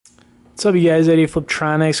What's up, you guys? Eddie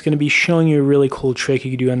Fliptronics. Going to be showing you a really cool trick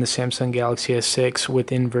you can do on the Samsung Galaxy S6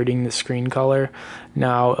 with inverting the screen color.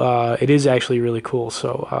 Now, it is actually really cool.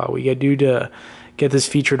 So, what you got to do to get this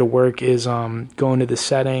feature to work is go into the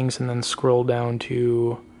settings and then scroll down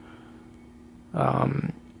to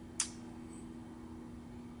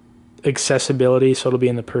accessibility. So it'll be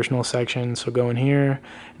in the personal section. So go in here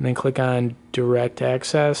and then click on direct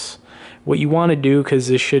access. What you want to do, because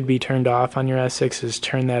this should be turned off on your S6, is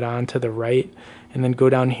turn that on to the right and then go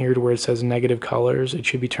down here to where it says negative colors. It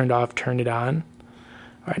should be turned off, turn it on.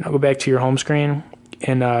 Alright, now go back to your home screen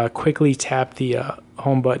and quickly tap the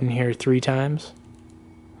home button here 3 times.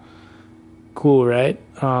 Cool, right?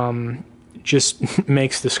 Just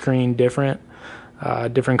makes the screen different,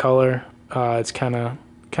 different color. It's kind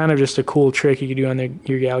of just a cool trick you can do on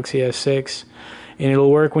your Galaxy S6, and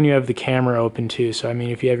it'll work when you have the camera open too. So I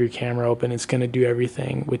mean, if you have your camera open, it's going to do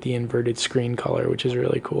everything with the inverted screen color, which is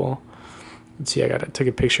really cool. Let's see, I took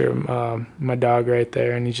a picture of my dog right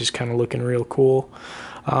there, and he's just kind of looking real cool.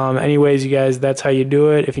 Anyways, you guys, that's how you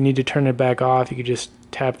do it. If you need to turn it back off, you could just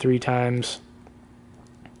tap 3 times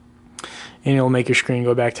and it'll make your screen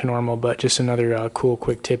go back to normal. But just another cool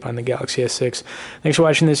quick tip on the Galaxy S6. Thanks for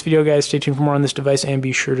watching this video, guys. Stay tuned for more on this device and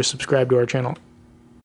be sure to subscribe to our channel.